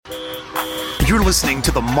You're listening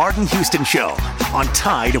to The Martin Houston Show on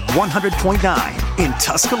Tide 100.9 in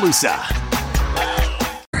Tuscaloosa.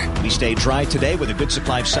 We stay dry today with a good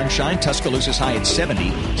supply of sunshine. Tuscaloosa's high at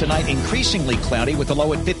 70. Tonight, increasingly cloudy with a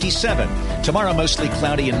low at 57. Tomorrow, mostly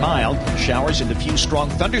cloudy and mild. Showers and a few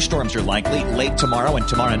strong thunderstorms are likely late tomorrow and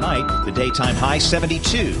tomorrow night. The daytime high,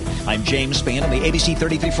 72. I'm James Spann on the ABC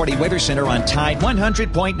 3340 Weather Center on Tide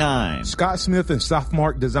 100.9. Scott Smith and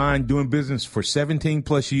Softmark Design, doing business for 17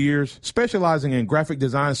 plus years, specializing in graphic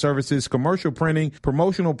design services, commercial printing,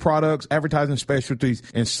 promotional products, advertising specialties,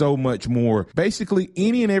 and so much more. Basically,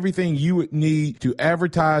 any and everything you would need to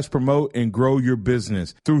advertise, promote, and grow your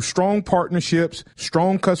business. Through strong partnerships,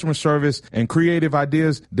 strong customer service, and creative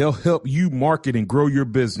ideas, they'll help you market and grow your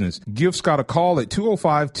business. Give Scott a call at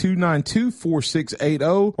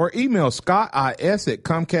 205-292-4680 or email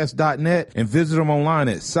scottis@comcast.net and visit them online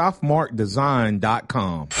at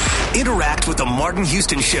softmarkdesign.com. Interact with The Martin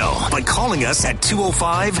Houston Show by calling us at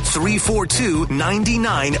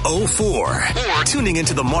 205-342-9904 or tuning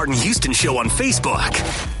into The Martin Houston Show on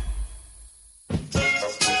Facebook.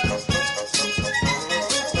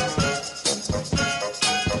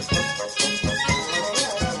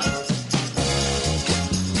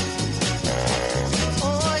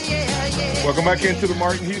 Welcome back into the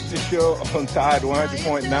Martin Houston Show on Tide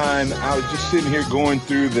 100.9. I was just sitting here going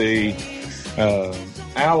through the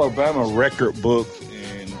Alabama record books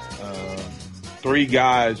and three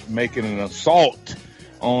guys making an assault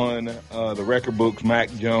on the record books: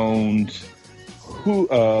 Mac Jones,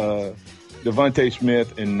 Devontae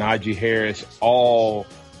Smith, and Najee Harris, all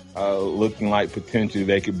looking like potentially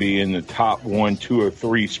they could be in the top 1, 2, or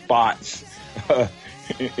 3 spots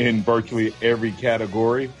in virtually every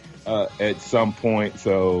category at some point.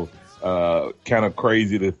 So kind of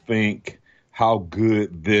crazy to think how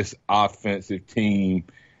good this offensive team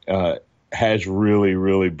has really,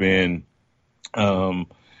 really been as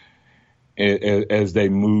they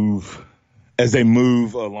move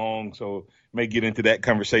along. So may get into that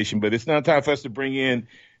conversation, but it's now time for us to bring in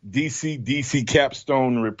DC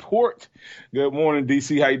Capstone Report. Good morning,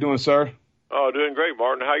 DC. How you doing, sir? Oh, doing great,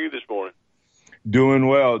 Martin. How are you this morning? Doing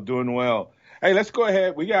well. Hey, let's go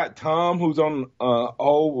ahead. We got Tom who's on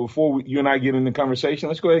before you and I get in the conversation.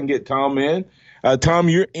 Let's go ahead and get Tom in. Tom,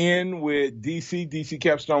 you're in with DC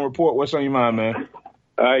Capstone Report. What's on your mind, man?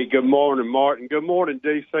 Hey, good morning, Martin. Good morning,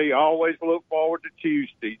 DC. Always look forward to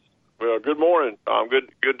Tuesdays. Well, good morning.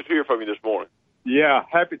 Good to hear from you this morning. Yeah,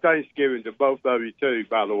 happy Thanksgiving to both of you, too,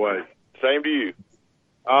 by the way. Same to you.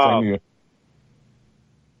 Same to you.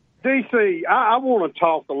 DC, I want to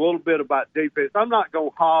talk a little bit about defense. I'm not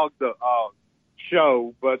going to hog the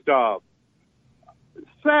show, but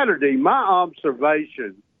Saturday, my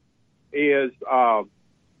observation is the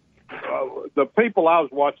people I was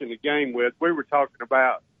watching the game with, we were talking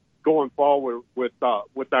about going forward with our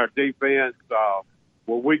defense.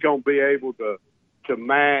 Were we going to be able to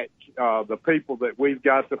match the people that we've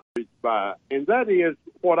got to beat by? And that is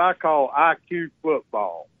what I call IQ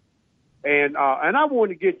football. And I want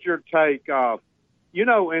to get your take. In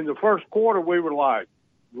the first quarter, we were like,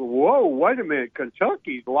 whoa, wait a minute,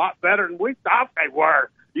 Kentucky's a lot better than we thought they were.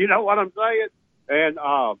 You know what I'm saying?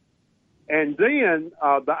 And then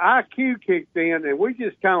the IQ kicked in, and we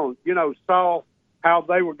just kind of, saw how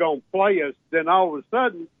they were going to play us. Then all of a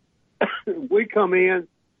sudden, we come in,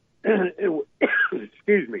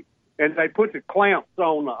 excuse me, and they put the clamps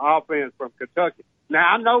on the offense from Kentucky. Now,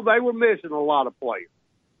 I know they were missing a lot of players,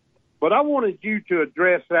 but I wanted you to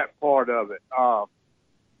address that part of it.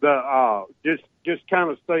 Just kind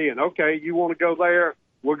of saying, okay, you want to go there,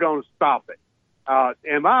 we're going to stop it.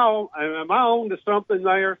 Am I on to something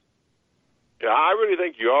there? Yeah, I really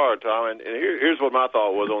think you are, Tom. And here's what my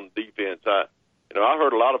thought was on defense. I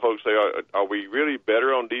heard a lot of folks say, are we really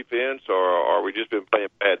better on defense, or are we just been playing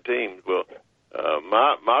bad teams? Well,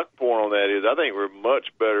 my point on that is I think we're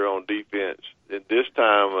much better on defense at this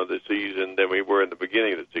time of the season than we were in the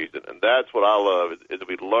beginning of the season. And that's what I love, is that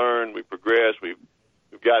we learn, we progress, we've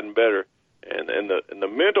gotten better. And the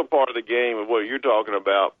mental part of the game of what you're talking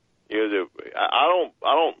about is that I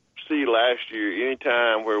don't see last year any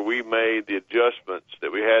time where we made the adjustments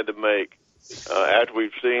that we had to make after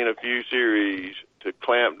we've seen a few series to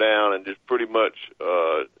clamp down and just pretty much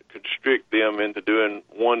constrict them into being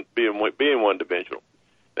one-dimensional.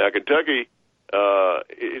 Now, Kentucky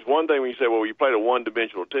is one thing when you say, well, you played a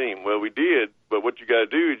one-dimensional team. Well, we did, but what you got to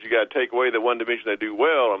do is you got to take away the one dimension they do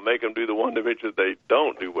well and make them do the one dimension that they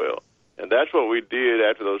don't do well. And that's what we did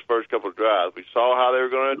after those first couple of drives. We saw how they were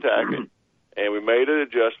going to attack it, and we made the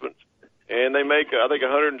adjustments. And they make, I think,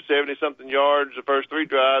 170-something yards the first 3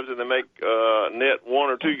 drives, and they make net 1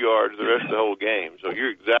 or 2 yards the rest of the whole game. So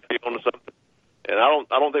you're exactly on to something.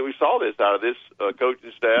 don't think we saw this out of this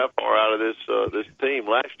coaching staff or out of this team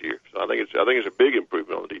last year. So I think it's a big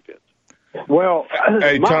improvement on the defense. Well,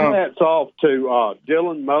 hey, my Tom. hat's off to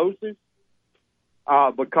Dylan Moses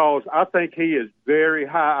because I think he is very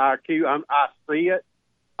high IQ. I see it.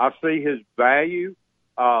 I see his value.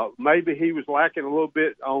 Maybe he was lacking a little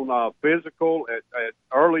bit on physical at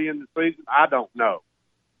early in the season. I don't know.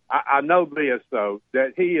 I know this, though,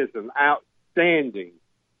 that he is an outstanding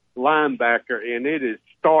linebacker, and it is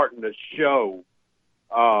starting to show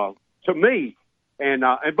to me.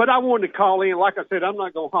 But I wanted to call in. Like I said, I'm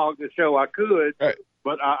not going to hog the show. I could,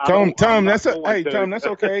 but Tom, that's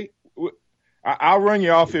okay. I'll run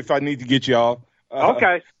you off if I need to get you off.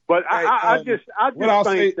 Okay, but I just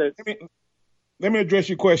think that. Let me address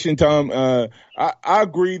your question, Tom. I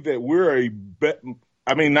agree that we're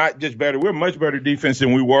not just better. We're a much better defense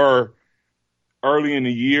than we were early in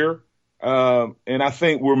the year, and I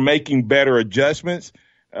think we're making better adjustments.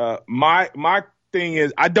 My thing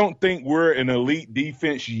is, I don't think we're an elite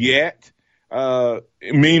defense yet,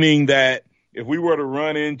 meaning that if we were to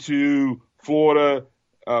run into Florida,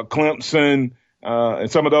 Clemson,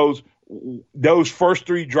 and some of those first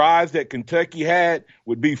three drives that Kentucky had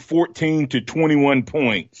would be 14 to 21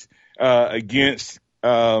 points against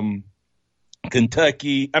against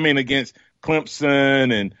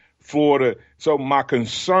Clemson and Florida. So my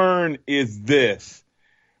concern is this.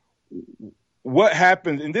 What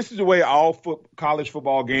happens, and this is the way all college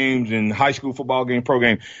football games and high school football game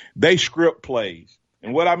program, they script plays.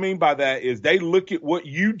 And what I mean by that is they look at what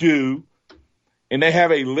you do, and they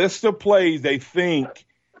have a list of plays they think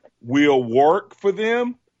will work for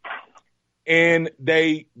them, and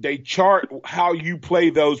they chart how you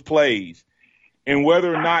play those plays and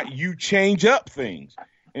whether or not you change up things.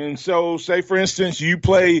 And so, say, for instance, you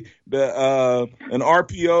play an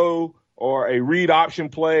RPO or a read option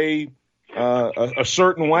play a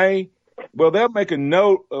certain way, well, they'll make a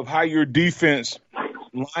note of how your defense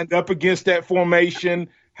lined up against that formation,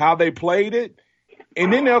 how they played it,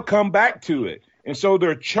 and then they'll come back to it. And so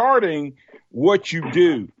they're charting what you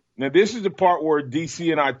do. Now, this is the part where DC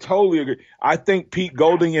and I totally agree. I think Pete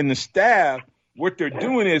Golding and the staff, what they're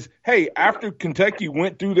doing is, hey, after Kentucky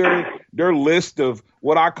went through their list of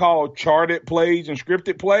what I call charted plays and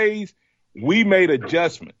scripted plays, we made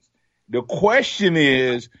adjustments. The question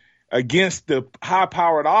is, against the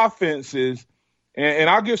high-powered offenses, and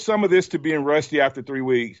I'll give some of this to being rusty after 3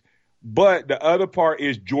 weeks, but the other part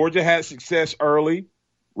is Georgia had success early,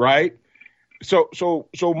 right? So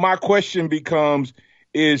my question becomes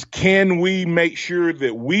is, can we make sure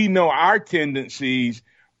that we know our tendencies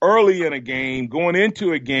early in a game, going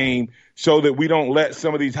into a game, so that we don't let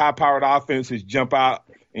some of these high-powered offenses jump out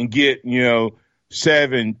and get,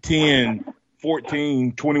 7, 10,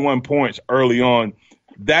 14, 21 points early on?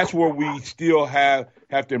 That's where we still have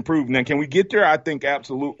to improve. Now, can we get there? I think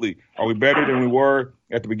absolutely. Are we better than we were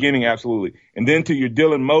at the beginning? Absolutely. And then to your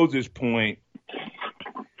Dylan Moses point,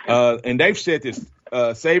 and they've said this,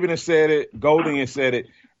 Saban has said it, Golding has said it.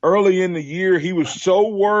 Early in the year, he was so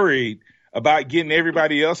worried about getting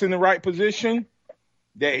everybody else in the right position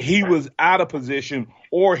that he was out of position,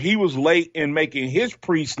 or he was late in making his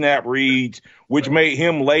pre-snap reads, which made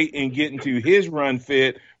him late in getting to his run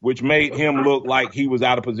fit, which made him look like he was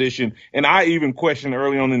out of position. And I even questioned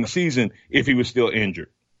early on in the season if he was still injured.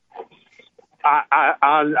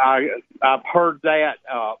 I've heard that,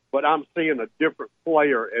 but I'm seeing a different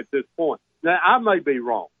player at this point. Now, I may be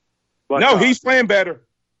wrong. But, no, he's playing better.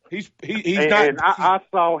 He's not. And I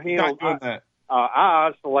saw him.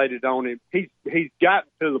 I isolated on him. He's gotten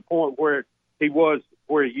to the point where he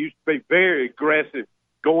used to be very aggressive,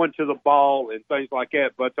 going to the ball and things like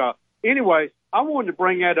that. But anyway, I wanted to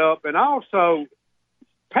bring that up. And also,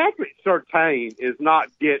 Patrick Surtain is not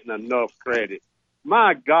getting enough credit.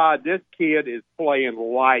 My God, this kid is playing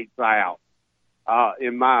lights out,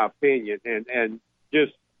 in my opinion, and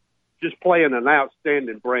just playing an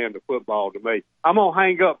outstanding brand of football to me. I'm going to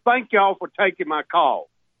hang up. Thank y'all for taking my call.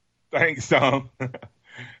 Thanks, Tom. All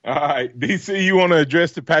right, DC, you want to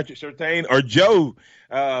address the Patrick Surtain, or Joe?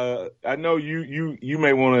 I know you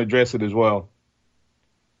may want to address it as well.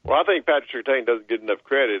 Well, I think Patrick Surtain doesn't get enough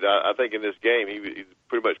credit. I think in this game he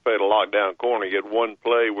pretty much played a lockdown corner. He had one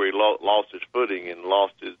play where he lost his footing and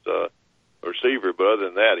lost his receiver, but other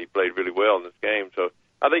than that, he played really well in this game. So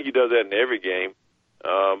I think he does that in every game.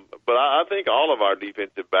 But I think all of our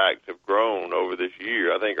defensive backs have grown over this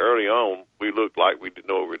year. I think early on we looked like we didn't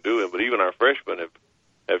know what we were doing, but even our freshmen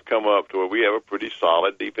have come up to where we have a pretty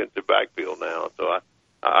solid defensive backfield now. So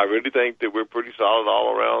I really think that we're pretty solid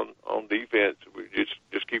all around on defense. We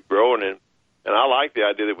just keep growing, and And I like the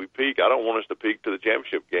idea that we peak. I don't want us to peak to the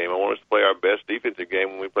championship game. I want us to play our best defensive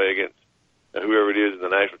game when we play against whoever it is in the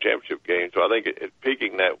national championship game. So I think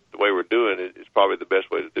peaking that the way we're doing it is probably the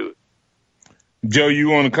best way to do it. Joe, you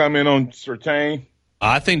want to comment on Surtain?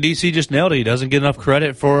 I think DC just nailed it. He doesn't get enough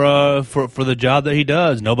credit for the job that he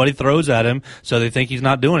does. Nobody throws at him, so they think he's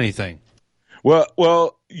not doing anything. Well,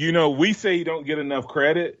 we say he don't get enough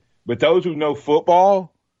credit, but those who know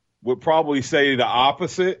football would probably say the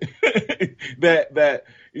opposite. that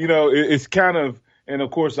it's kind of, and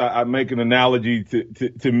of course I make an analogy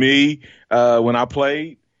to me when I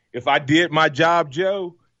played. If I did my job,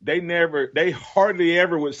 Joe, they hardly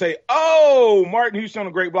ever would say, "Oh, Martin Houston on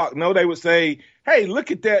a great block." No, they would say, "Hey,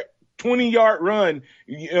 look at that 20-yard run."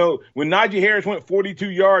 When Najee Harris went 42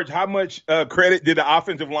 yards, how much credit did the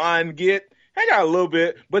offensive line get? They got a little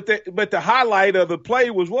bit, but the highlight of the play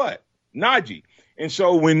was what? Najee. And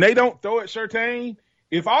so when they don't throw at Surtain,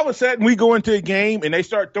 if all of a sudden we go into a game and they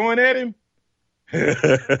start throwing at him,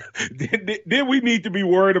 then we need to be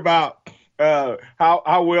worried about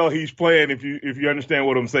how well he's playing, if you understand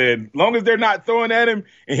what I'm saying. As long as they're not throwing at him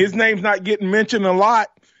and his name's not getting mentioned a lot,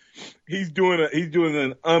 he's doing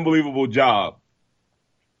an unbelievable job.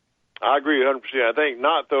 I agree 100%. I think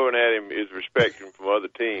not throwing at him is respecting him from other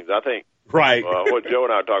teams. I think right. What Joe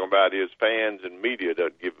and I are talking about is fans and media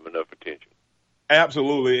doesn't give him enough attention.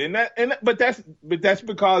 Absolutely, but that's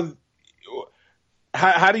because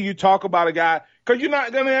how do you talk about a guy? Because you're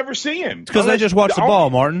not going to ever see him. Because they just watch the ball,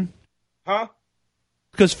 Martin. Huh?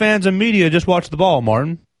 Because fans and media just watch the ball,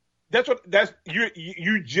 Martin.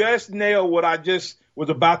 You just nailed what I just was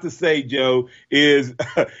about to say, Joe. Is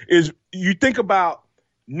you think about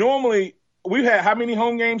normally we've had how many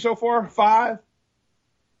home games so far? 5,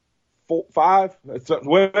 4, 5,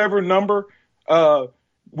 whatever number.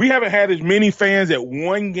 We haven't had as many fans at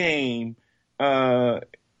one game, as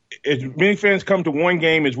many fans come to one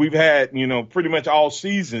game as we've had, pretty much all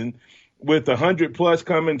season, with 100+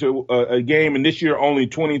 coming to a game, and this year only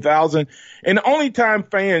 20,000. And the only time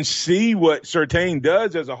fans see what Surtain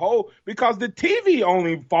does as a whole, because the TV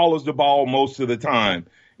only follows the ball most of the time,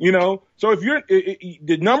 So if you're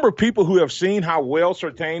the number of people who have seen how well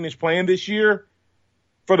Surtain is playing this year,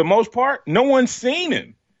 for the most part, no one's seen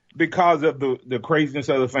him because of the craziness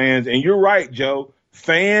of the fans. And you're right, Joe.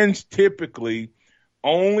 Fans typically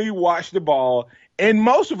only watch the ball, and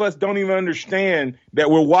most of us don't even understand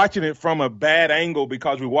that we're watching it from a bad angle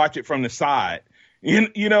because we watch it from the side.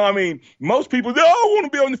 Most people say, I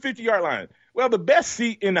want to be on the 50-yard line. Well, the best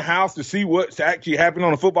seat in the house to see what's actually happening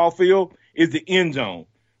on a football field is the end zone.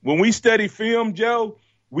 When we study film, Joe,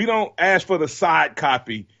 we don't ask for the side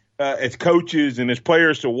copy as coaches and as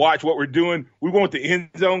players to watch what we're doing. We want the end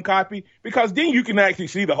zone copy because then you can actually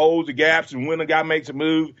see the holes, the gaps, and when a guy makes a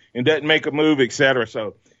move and doesn't make a move, et cetera.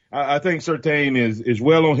 So I think Surtain is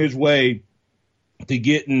well on his way to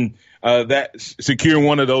getting securing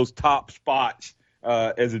one of those top spots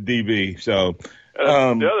as a DB. So the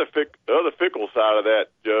other fickle side of that,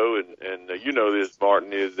 Joe, and you know this,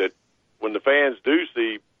 Martin, is that when the fans do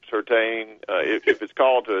see Surtain, if it's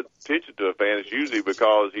called to attention to a fan, it's usually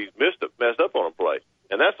because he's messed up on a play.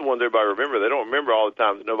 And that's the one everybody remember. They don't remember all the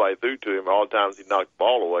times that nobody threw to him, or all the times he knocked the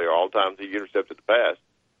ball away, or all the times he intercepted the pass.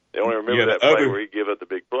 They only remember that play where he gave up the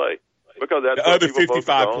big play. Because that's what people focus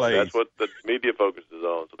on. Plays. That's what the media focuses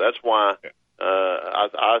on. So that's why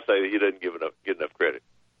I say that he doesn't get enough credit.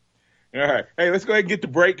 All right. Hey, let's go ahead and get the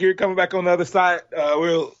break here. Coming back on the other side,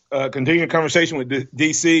 we'll continue the conversation with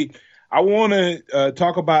DC. I want to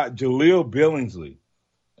talk about Jahleel Billingsley.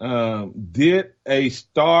 Did a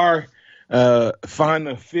star find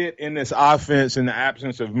a fit in this offense in the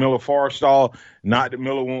absence of Miller Forristall? Not that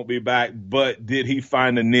Miller won't be back, but did he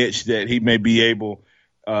find a niche that he may be able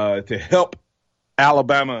to help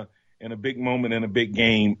Alabama in a big moment in a big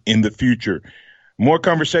game in the future? More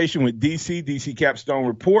conversation with DC Capstone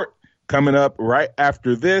Report coming up right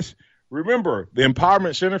after this. Remember, the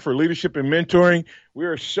Empowerment Center for Leadership and Mentoring, we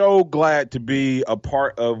are so glad to be a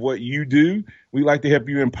part of what you do. We like to help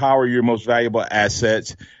you empower your most valuable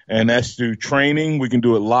assets, and that's through training. We can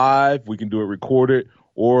do it live, we can do it recorded,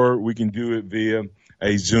 or we can do it via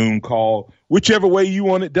a Zoom call. Whichever way you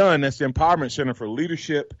want it done, that's the Empowerment Center for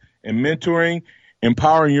Leadership and Mentoring,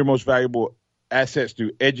 empowering your most valuable assets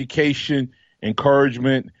through education,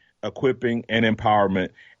 encouragement, equipping, and empowerment.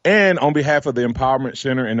 And on behalf of the Empowerment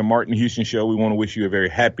Center and the Martin Houston Show, we want to wish you a very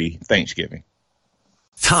happy Thanksgiving.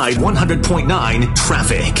 Tide 100.9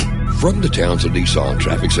 traffic. From the Townsend Nissan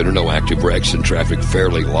Traffic Center, no active wrecks and traffic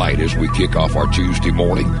fairly light as we kick off our Tuesday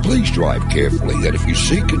morning. Please drive carefully, and if you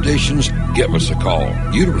see conditions, give us a call.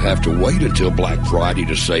 You don't have to wait until Black Friday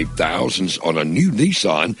to save thousands on a new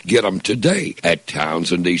Nissan. Get them today at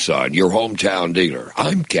Townsend Nissan, your hometown dealer.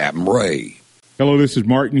 I'm Captain Ray. Hello, this is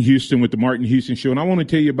Martin Houston with the Martin Houston Show, and I want to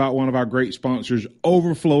tell you about one of our great sponsors,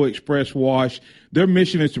 Overflow Express Wash. Their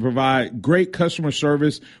mission is to provide great customer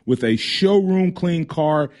service with a showroom clean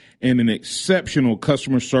car and an exceptional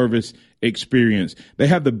customer service experience. They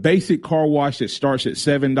have the basic car wash that starts at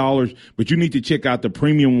 $7, but you need to check out the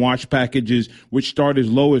premium wash packages, which start as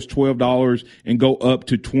low as $12 and go up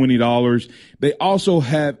to $20. They also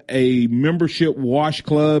have a membership wash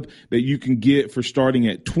club that you can get for starting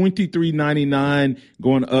at $23.99,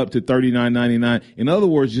 going up to $39.99. In other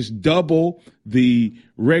words, just double the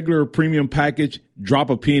regular premium package,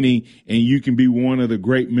 drop a penny, and you can be one of the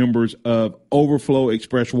great members of Overflow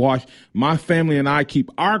Express Wash. My family and I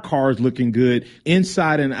keep our cars looking good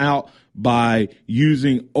inside and out by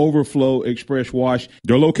using Overflow Express Wash.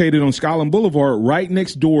 They're located on Skyland Boulevard right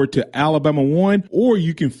next door to Alabama One, or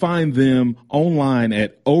you can find them online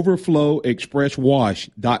at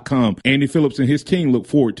overflowexpresswash.com. Andy Phillips and his team look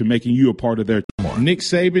forward to making you a part of their team. Nick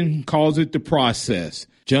Saban calls it the process.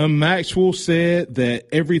 John Maxwell said that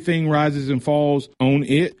everything rises and falls on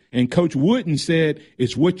it. And Coach Wooden said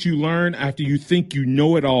it's what you learn after you think you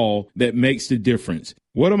know it all that makes the difference.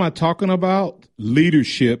 What am I talking about?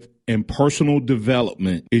 Leadership and personal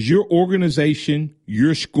development. Is your organization,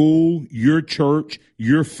 your school, your church,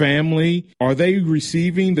 your family, are they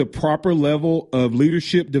receiving the proper level of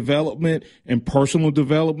leadership development and personal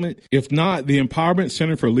development? If not, the Empowerment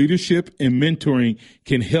Center for Leadership and Mentoring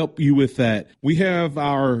can help you with that. We have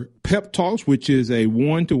our Pep Talks, which is a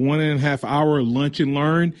 1 to 1.5 hour lunch and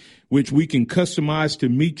learn, which we can customize to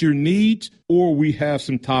meet your needs, or we have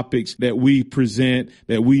some topics that we present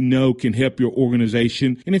that we know can help your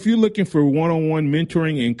organization. And if you're looking for one-on-one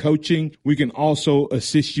mentoring and coaching, we can also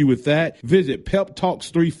assist you with that. Visit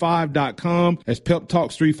peptalks35.com. That's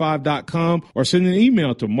peptalks35.com, or send an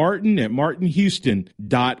email to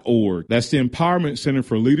martin@martinhouston.org. That's the Empowerment Center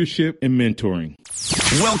for Leadership and Mentoring.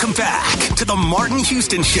 Welcome back to the Martin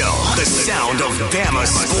Houston Show, the sound of Bama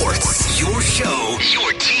sports. Your show,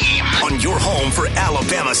 your team, on your home for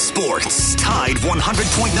Alabama sports. Tide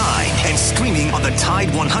 100.9 and streaming on the Tide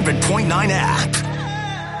 100.9 app.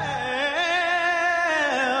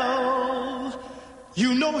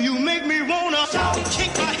 You know you make me wanna shout,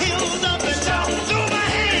 kick my heels up and shout, throw my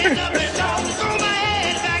hands up and shout, throw my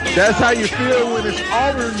head back and That's how you feel when it's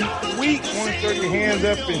Auburn week. Want to throw your hands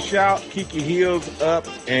up and shout, kick your heels up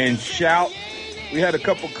and shout. We had a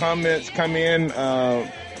couple comments come in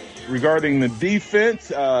regarding the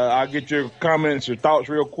defense. I'll get your comments or thoughts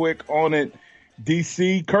real quick on it.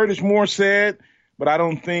 DC, Curtis Moore said, but I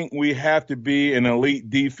don't think we have to be an elite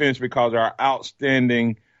defense because our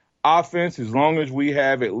outstanding offense, as long as we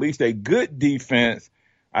have at least a good defense,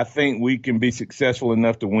 I think we can be successful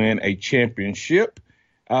enough to win a championship.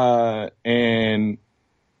 And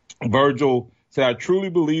Virgil said, I truly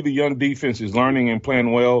believe the young defense is learning and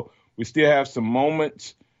playing well. We still have some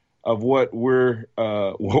moments of what they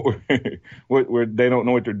don't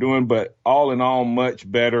know what they're doing, but all in all,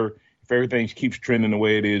 much better. If everything keeps trending the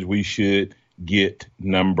way it is, we should get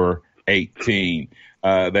number 18.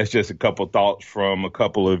 That's just a couple thoughts from a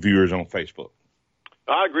couple of viewers on Facebook.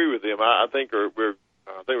 I agree with him. I think we're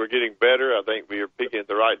getting better. I think we are peaking at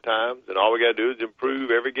the right times, and all we got to do is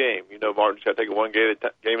improve every game. You know, Martin's got to take it one game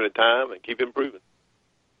at a time and keep improving.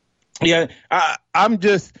 Yeah, I'm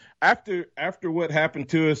just after what happened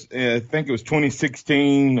to us. I think it was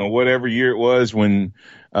 2016 or whatever year it was when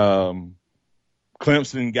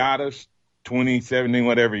Clemson got us. 2017,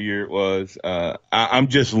 whatever year it was. I'm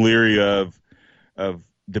just leery of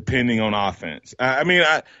depending on offense. I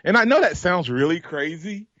know that sounds really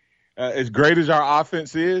crazy, as great as our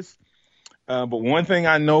offense is. But one thing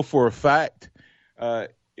I know for a fact,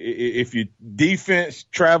 if your defense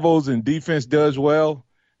travels and defense does well,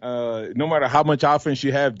 no matter how much offense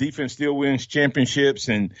you have, defense still wins championships.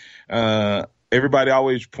 And everybody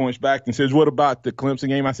always points back and says, what about the Clemson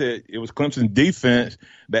game? I said it was Clemson's defense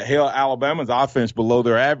that held Alabama's offense below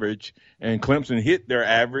their average, and Clemson hit their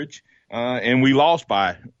average, and we lost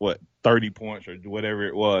by, 30 points or whatever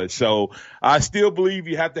it was. So I still believe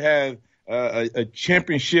you have to have a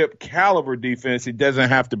championship caliber defense. It doesn't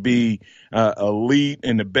have to be elite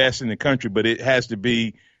and the best in the country, but it has to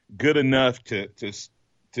be good enough to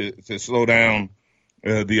slow down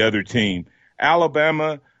the other team.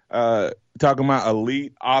 Alabama, talking about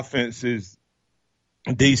elite offenses,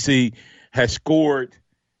 DC has scored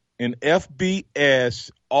an FBS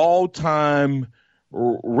all-time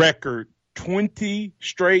record 20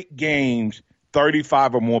 straight games,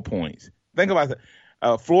 35 or more points. Think about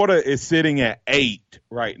that. Florida is sitting at 8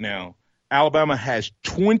 right now. Alabama has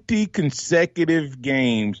 20 consecutive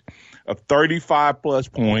games of 35-plus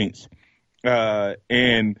points,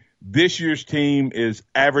 and this year's team is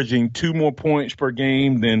averaging 2 more points per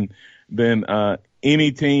game than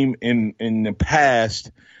any team in the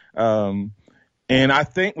past. And I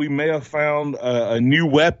think we may have found a new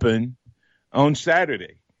weapon on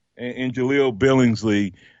Saturday in Jaleel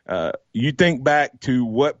Billingsley. You think back to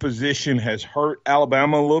what position has hurt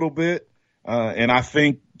Alabama a little bit, and I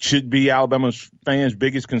think should be Alabama fans'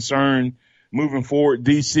 biggest concern moving forward.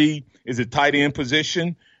 DC is a tight end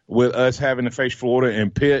position with us having to face Florida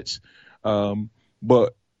and Pitts.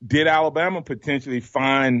 But did Alabama potentially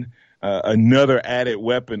find another added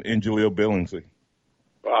weapon in Jaleel Billingsley?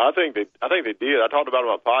 Well, I think they did. I talked about it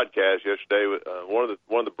on my podcast yesterday. One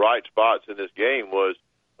of the bright spots in this game was,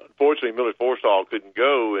 unfortunately, Miller Forstall couldn't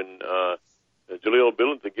go, and Jaleel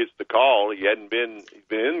Billingsley gets the call. He's been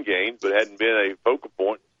in games, but hadn't been a focal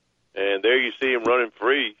point. And there you see him running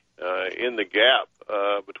free in the gap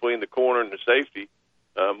between the corner and the safety,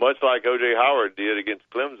 much like O.J. Howard did against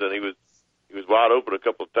Clemson. He was wide open a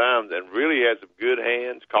couple of times and really had some good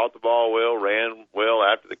hands, caught the ball well, ran well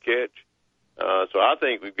after the catch. So I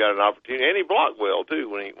think we've got an opportunity, and he blocked well too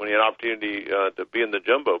when he had an opportunity to be in the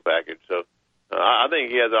jumbo package. So I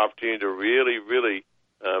think he has an opportunity to really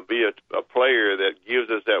be a player that gives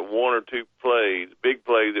us that 1 or 2 plays, big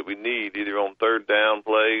plays that we need, either on third down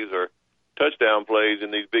plays or touchdown plays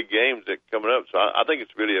in these big games that are coming up. So I think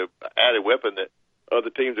it's really an added weapon that other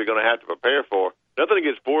teams are going to have to prepare for. Nothing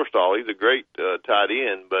against Forstall. He's a great tight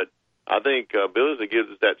end, but I think Billingsley gives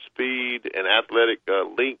us that speed and athletic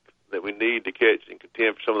length that we need to catch and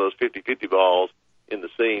contend for some of those 50-50 balls in the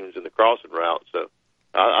seams and the crossing routes. So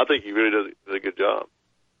I think he really does a good job.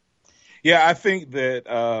 Yeah, I think that,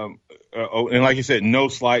 and like you said, no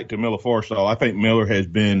slight to Miller Forstall. I think Miller has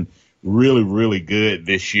been really, really good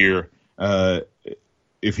this year.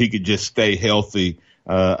 If he could just stay healthy,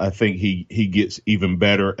 I think he gets even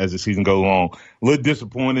better as the season goes along. A little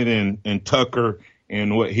disappointed in Tucker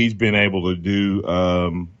and what he's been able to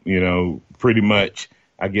do. Pretty much,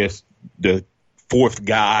 I guess, the fourth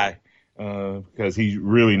guy because he's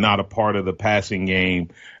really not a part of the passing game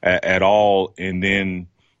at all. And then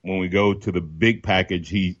when we go to the big package,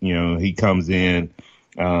 he comes in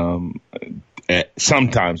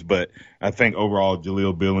sometimes, but I think overall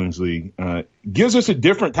Jaleel Billingsley gives us a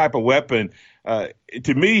different type of weapon.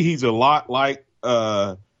 To me, he's a lot like,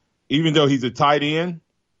 even though he's a tight end,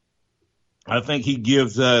 I think he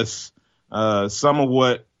gives us some of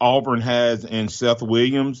what Auburn has in Seth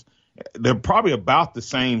Williams. They're probably about the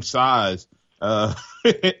same size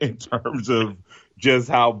in terms of just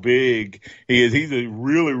how big he is. He's a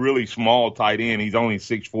really, really small tight end. He's only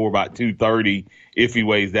 6'4", about 230 if he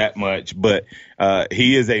weighs that much. But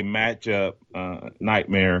he is a matchup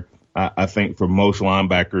nightmare, I think, for most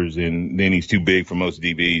linebackers, and then he's too big for most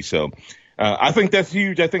DBs. So I think that's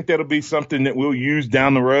huge. I think that'll be something that we'll use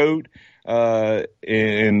down the road,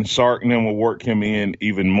 and Sark and then will work him in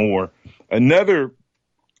even more. Another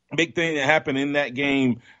big thing that happened in that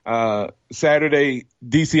game Saturday,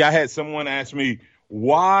 DC, I had someone ask me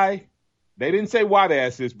why. They didn't say why they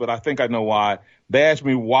asked this, but I think I know why. They asked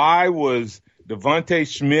me, why was Devontae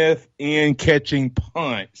Smith in catching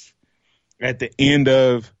punts at the end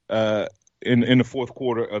of in the fourth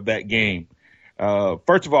quarter of that game?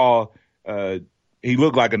 First of all, he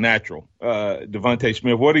looked like a natural, Devontae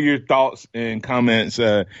Smith. What are your thoughts and comments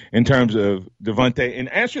in terms of Devontae? And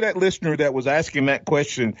answer that listener that was asking that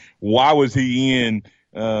question, why was he in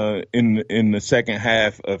the second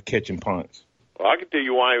half of catching punts? Well, I can tell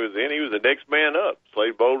you why he was in. He was the next man up.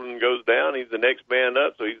 Slade Bolden goes down. He's the next man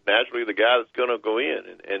up, so he's naturally the guy that's going to go in.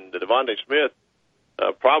 And the Devontae Smith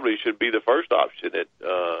probably should be the first option at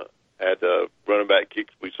running back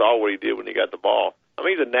kicks. We saw what he did when he got the ball. I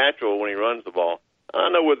mean, he's a natural when he runs the ball. I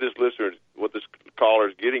know what this caller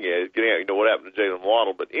is getting at. What happened to Jalen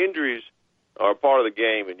Waddle. But injuries are part of the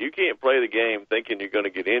game, and you can't play the game thinking you're going to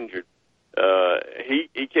get injured.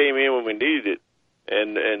 He came in when we needed it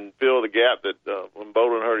and filled the gap that when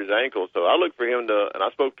Bolden hurt his ankle. So I look for him to, and I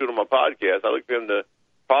spoke to him on my podcast, I look for him to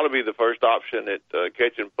probably be the first option at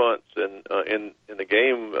catching punts in the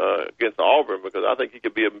game against Auburn, because I think he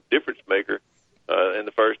could be a difference maker in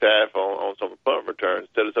the first half on some punt returns,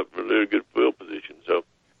 set us up for a really good field position. So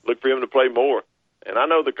look for him to play more. And I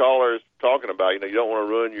know the caller is talking about, you don't want to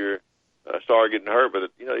ruin your star getting hurt,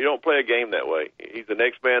 but you don't play a game that way. He's the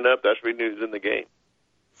next man up. That's the reason he's in the game.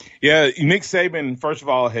 Yeah, Nick Saban, first of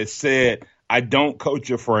all, has said, I don't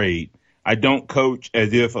coach afraid. I don't coach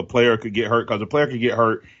as if a player could get hurt, because a player could get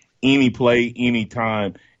hurt any play, any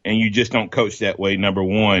time, and you just don't coach that way, number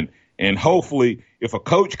one. And hopefully, if a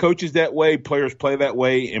coach coaches that way, players play that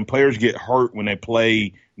way, and players get hurt when they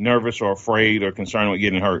play nervous or afraid or concerned with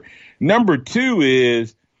getting hurt. Number two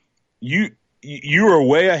is you are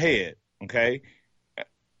way ahead, okay?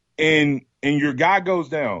 And your guy goes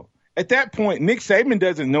down. At that point, Nick Saban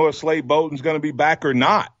doesn't know if Slade Bolden's going to be back or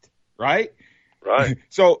not, right? Right.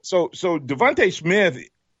 So Devontae Smith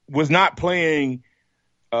was not playing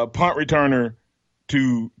a punt returner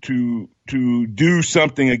to do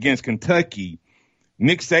something against Kentucky.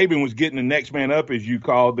 Nick Saban was getting the next man up, as you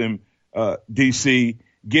called him, DC,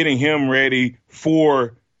 getting him ready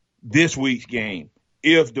for this week's game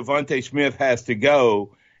if Devontae Smith has to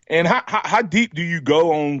go. And how deep do you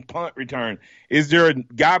go on punt return? Is there a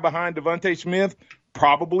guy behind Devontae Smith?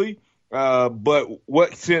 Probably. But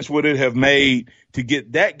what sense would it have made to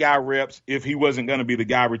get that guy reps if he wasn't going to be the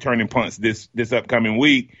guy returning punts this upcoming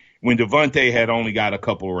week when Devontae had only got a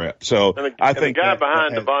couple reps? So I think the guy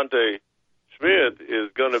behind Devontae Smith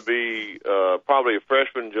is going to be probably a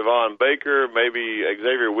freshman, Javon Baker, maybe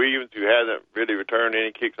Xavier Williams, who hasn't really returned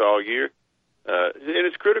any kicks all year. And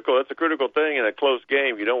it's critical. It's a critical thing in a close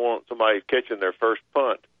game. You don't want somebody catching their first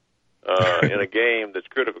punt in a game that's a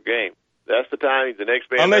critical game. That's the time the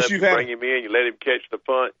next man up, you bring him in, you let him catch the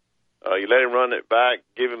punt, you let him run it back,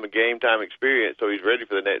 give him a game-time experience so he's ready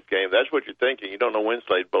for the next game. That's what you're thinking. You don't know when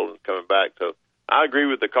Slade Bolden's coming back. So I agree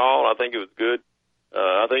with the call. I think it was good.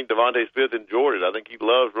 I think Devontae Smith enjoyed it. I think he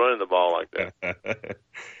loves running the ball like that.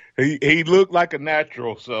 He looked like a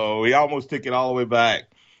natural, so he almost took it all the way back.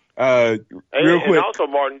 And also,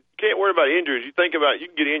 Martin, you can't worry about injuries. You can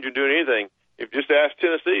get injured doing anything. If just ask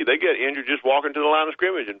Tennessee, they get injured just walking to the line of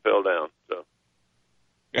scrimmage and fell down. So.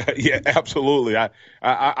 Yeah, absolutely.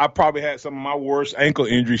 I probably had some of my worst ankle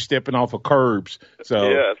injuries stepping off of curbs. So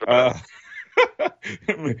yeah, that's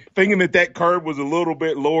right. Thinking that curb was a little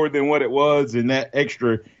bit lower than what it was, and that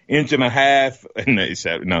extra inch and a half.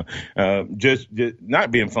 Just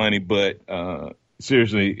not being funny, but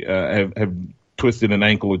seriously, have twisted an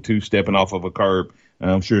ankle or two stepping off of a curb.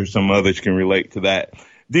 I'm sure some others can relate to that.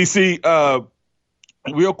 DC,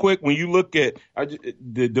 real quick, when you look at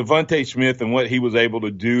the Devontae Smith and what he was able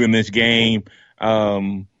to do in this game,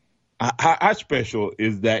 how special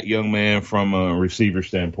is that young man from a receiver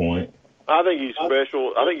standpoint? I think he's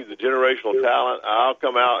special. I think he's a generational talent. I'll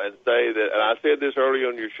come out and say that, and I said this early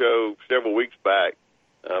on your show several weeks back,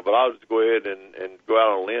 but I'll just go ahead and go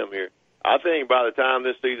out on a limb here. I think by the time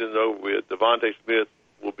this season's over with, Devontae Smith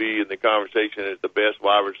will be in the conversation as the best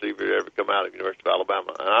wide receiver to ever come out of the University of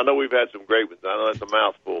Alabama. And I know we've had some great ones. I know that's a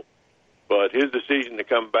mouthful. But his decision to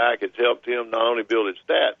come back has helped him not only build his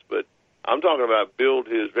stats, but I'm talking about build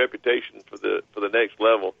his reputation for the next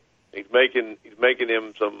level. He's making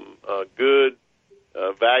him some good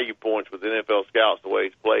value points with NFL scouts the way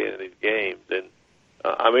he's playing in these games. And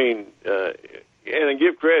and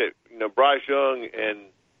give credit, Bryce Young and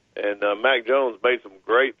Mac Jones made some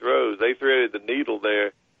great throws. They threaded the needle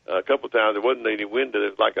there a couple of times. There wasn't any wind. It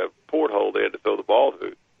was like a porthole they had to throw the ball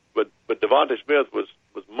through. But Devontae Smith was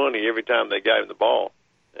money every time they got him the ball.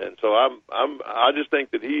 And so I just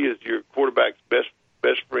think that he is your quarterback's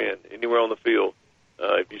best friend anywhere on the field.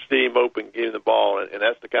 If you see him open, give him the ball, and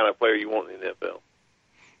that's the kind of player you want in the NFL.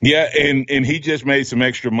 Yeah, and he just made some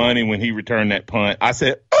extra money when he returned that punt. I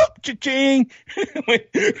said, "Oh, cha-ching!"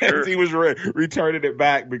 As he was returning it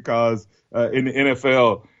back, because in the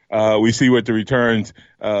NFL we see what the returns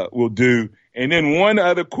will do. And then one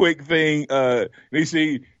other quick thing, you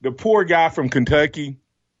see the poor guy from Kentucky.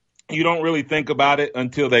 You don't really think about it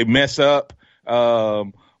until they mess up.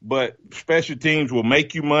 But special teams will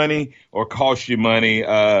make you money or cost you money.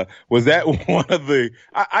 Was that one of the?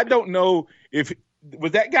 I don't know if.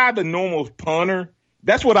 Was that guy the normal punter?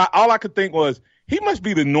 That's what all I could think was, he must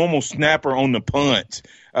be the normal snapper on the punt,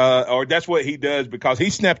 or that's what he does, because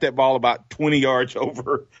he snapped that ball about 20 yards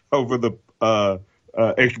over the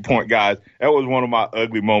extra point guys. That was one of my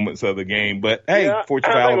ugly moments of the game. But hey,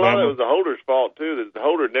 fortunately, I think Alabama. A lot of it was the holder's fault too. That the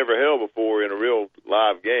holder had never held before in a real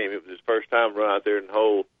live game. It was his first time run out there and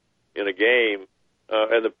hold in a game,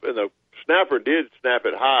 and the snapper did snap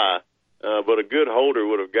it high. But a good holder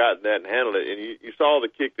would have gotten that and handled it. And you saw the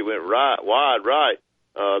kick that went wide right.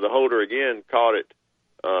 The holder again caught it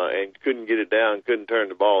and couldn't get it down, couldn't turn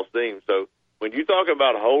the ball seam. So when you talk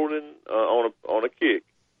about holding on a kick,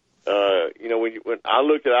 when I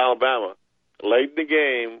looked at Alabama late in the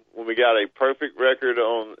game, when we got a perfect record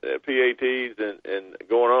on PATs and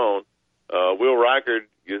going on, Will Reichard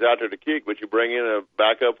is out there to kick, but you bring in a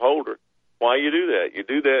backup holder. why you do that. You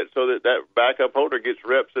do that so that backup holder gets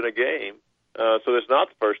reps in a game. So it's not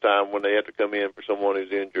the first time when they have to come in for someone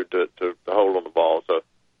who's injured to hold on the ball. So,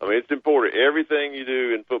 I mean, it's important. Everything you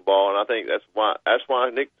do in football, and I think that's why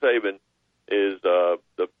Nick Saban is the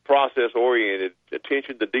process-oriented,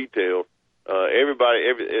 attention to detail.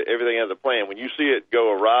 Everything has a plan. When you see it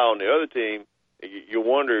go awry on the other team, you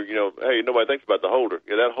wonder, hey, nobody thinks about the holder.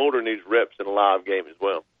 Yeah, that holder needs reps in a live game as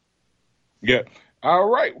well. Yeah. All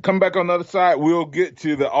right. Come back on the other side. We'll get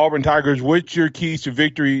to the Auburn Tigers. What your keys to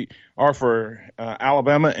victory are for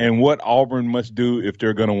Alabama and what Auburn must do if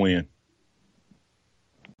they're going to win.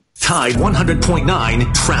 Tide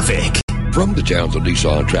 100.9 traffic. From the Townsend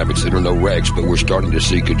Nissan Traffic Center, no wrecks, but we're starting to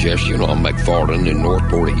see congestion on McFarland and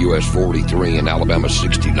Northport at US 43 and Alabama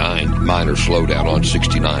 69. Minor slowdown on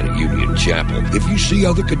 69 at Union Chapel. If you see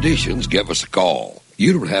other conditions, give us a call.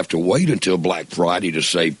 You don't have to wait until Black Friday to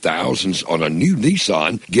save thousands on a new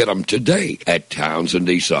Nissan. Get them today at Townsend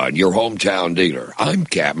Nissan, your hometown dealer. I'm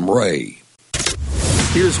Captain Ray.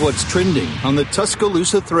 Here's what's trending on the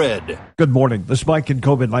Tuscaloosa thread. Good morning. The spike in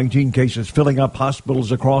COVID-19 cases filling up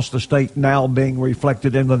hospitals across the state now being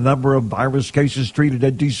reflected in the number of virus cases treated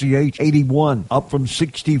at DCH, 81, up from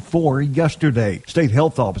 64 yesterday. State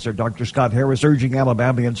Health Officer Dr. Scott Harris urging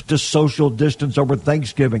Alabamians to social distance over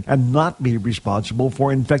Thanksgiving and not be responsible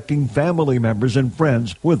for infecting family members and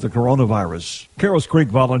friends with the coronavirus. Carroll's Creek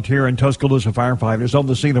volunteer and Tuscaloosa firefighters on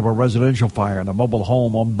the scene of a residential fire in a mobile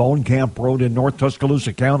home on Bone Camp Road in North Tuscaloosa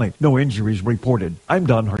County. No injuries reported. I'm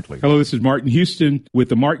Don Hartley. Hello, this is Martin Houston with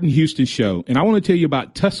the Martin Houston Show, and I want to tell you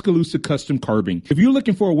about Tuscaloosa Custom Curbing. If you're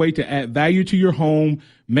looking for a way to add value to your home,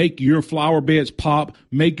 make your flower beds pop,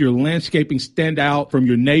 make your landscaping stand out from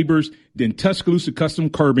your neighbors, then Tuscaloosa Custom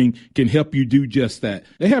Curbing can help you do just that.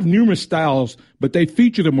 They have numerous styles, but they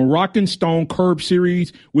feature the Moroccan Stone Curb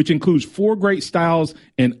series, which includes 4 great styles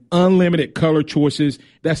and unlimited color choices.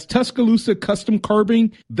 That's Tuscaloosa Custom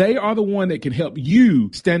Curbing. They are the one that can help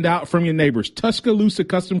you stand out from your neighbors. Tuscaloosa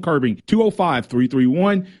Custom Curbing,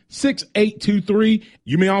 205-331-6823.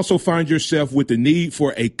 You may also find yourself with the need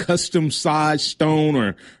for a custom size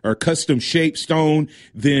stone or custom shaped stone.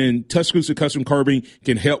 Then Tuscaloosa Custom Curbing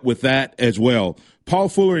can help with that as well. Paul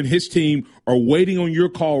Fuller and his team are waiting on your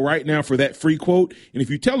call right now for that free quote. And if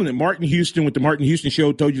you tell them that Martin Houston with the Martin Houston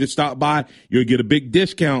Show told you to stop by, you'll get a big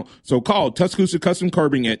discount. So call Tuscaloosa Custom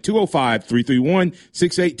Curbing at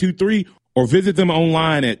 205-331-6823 or visit them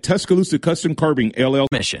online at Tuscaloosa Custom Curbing LL.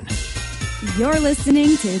 Mission. You're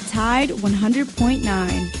listening to Tide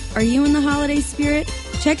 100.9. Are you in the holiday spirit?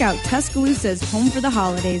 Check out Tuscaloosa's Home for the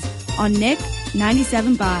Holidays on Nick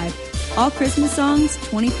 97.5. All Christmas songs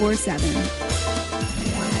 24/7.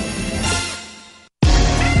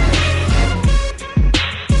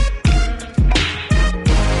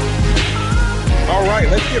 All right,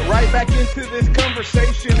 let's get right back into this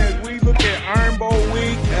conversation as we look at Iron Bowl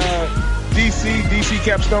week. DC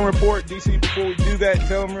Capstone Report. DC, before we do that,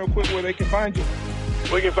 tell them real quick where they can find you.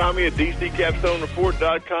 Well, you can find me at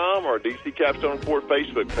DCCapstoneReport.com or DC Capstone Report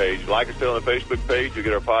Facebook page. Like us on the Facebook page, you'll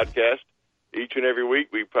get our podcast each and every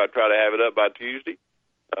week. We try to have it up by Tuesday.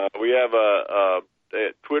 We have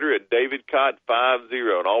Twitter at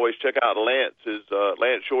DavidCott50, and always check out Lance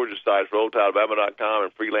Shores' sites, RollTideAlabama.com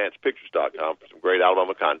and FreelancePictures.com for some great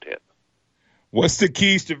Alabama content. What's the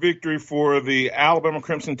keys to victory for the Alabama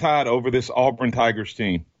Crimson Tide over this Auburn Tigers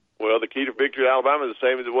team? Well, the key to victory at Alabama is the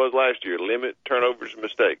same as it was last year: limit turnovers and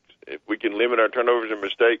mistakes. If we can limit our turnovers and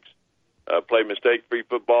mistakes, play mistake-free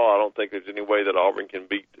football, I don't think there's any way that Auburn can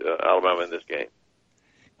beat Alabama in this game.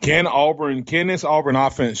 Can this Auburn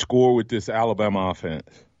offense score with this Alabama offense?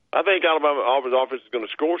 I think Auburn's offense is going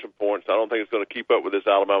to score some points. I don't think it's going to keep up with this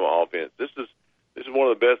Alabama offense. This is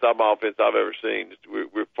one of the best Alabama offense I've ever seen.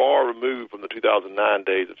 We're far removed from the 2009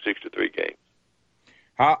 days of 6-3 games.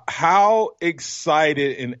 How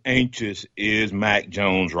excited and anxious is Mac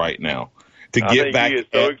Jones right now to get back? He is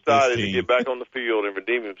so excited to get back on the field and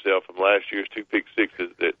redeem himself from last year's 2 pick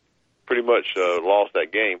sixes that pretty much lost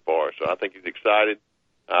that game for us. So I think he's excited.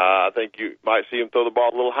 I think you might see him throw the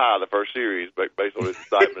ball a little high the first series based on his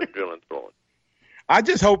excitement and adrenaline throwing. I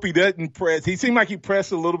just hope he doesn't press. He seemed like he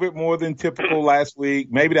pressed a little bit more than typical last week.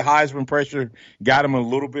 Maybe the Heisman pressure got him a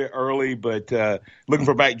little bit early, but looking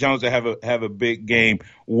for Mac Jones to have a big game.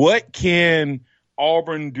 What can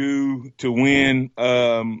Auburn do to win?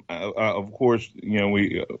 Of course,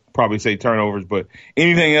 we probably say turnovers, but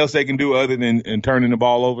anything else they can do other than turning the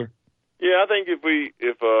ball over? Yeah, I think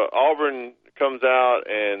if Auburn comes out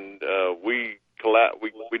and we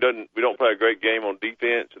don't play a great game on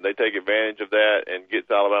defense, and they take advantage of that and gets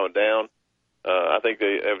Alabama down, I think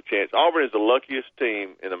they have a chance. Auburn is the luckiest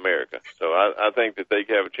team in America, so I think that they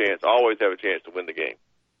have a chance, always have a chance to win the game.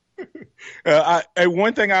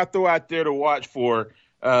 One thing I throw out there to watch for,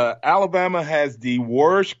 Alabama has the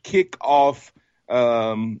worst kickoff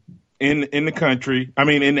in the country. I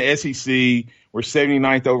mean, in the SEC. We're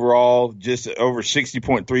 79th overall, just over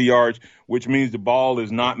 60.3 yards, which means the ball is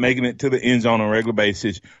not making it to the end zone on a regular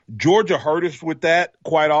basis. Georgia hurt us with that,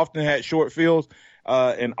 quite often had short fields,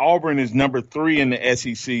 and Auburn is number 3 in the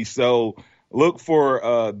SEC. So look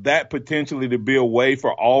for that potentially to be a way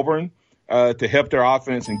for Auburn to help their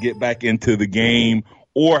offense and get back into the game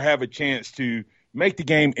or have a chance to make the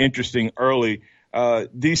game interesting early.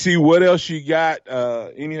 DC, what else you got?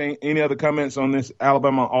 Any other comments on this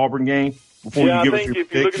Alabama-Auburn game? I think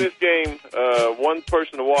if you look at this game, one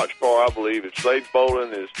person to watch for, I believe, is Slade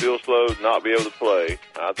Bolden is still slow to not be able to play.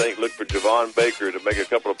 I think look for Javon Baker to make a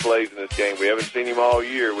couple of plays in this game. We haven't seen him all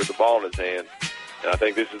year with the ball in his hand, and I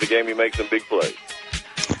think this is the game he makes some big plays.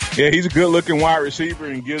 Yeah, he's a good-looking wide receiver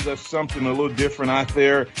and gives us something a little different out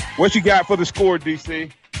there. What you got for the score,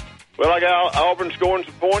 DC? Well, I got Auburn scoring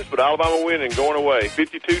some points, but Alabama winning, going away,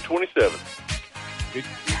 52-27.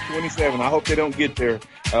 52-27. I hope they don't get there.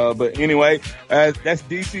 But anyway, that's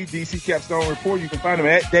DC Capstone Report. You can find him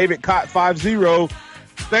at DavidCott50.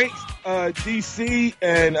 Thanks, DC,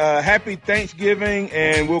 and happy Thanksgiving,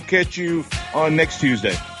 and we'll catch you on next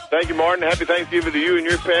Tuesday. Thank you, Martin. Happy Thanksgiving to you and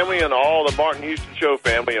your family and all the Martin Houston Show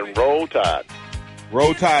family, and roll tide.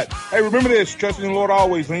 Roll tide. Hey, remember this. Trust in the Lord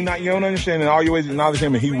always. Lean not your own understanding. All your ways acknowledge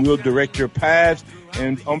him, and he will direct your paths.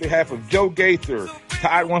 And on behalf of Joe Gaither,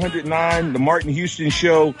 Tide 109, the Martin Houston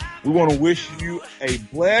Show, we want to wish you a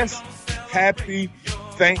blessed, happy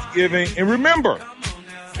Thanksgiving. And remember,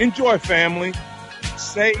 enjoy family.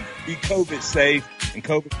 Safe, be COVID safe, and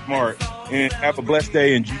COVID smart. And have a blessed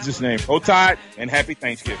day in Jesus' name. Roll Tide, and happy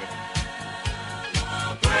Thanksgiving.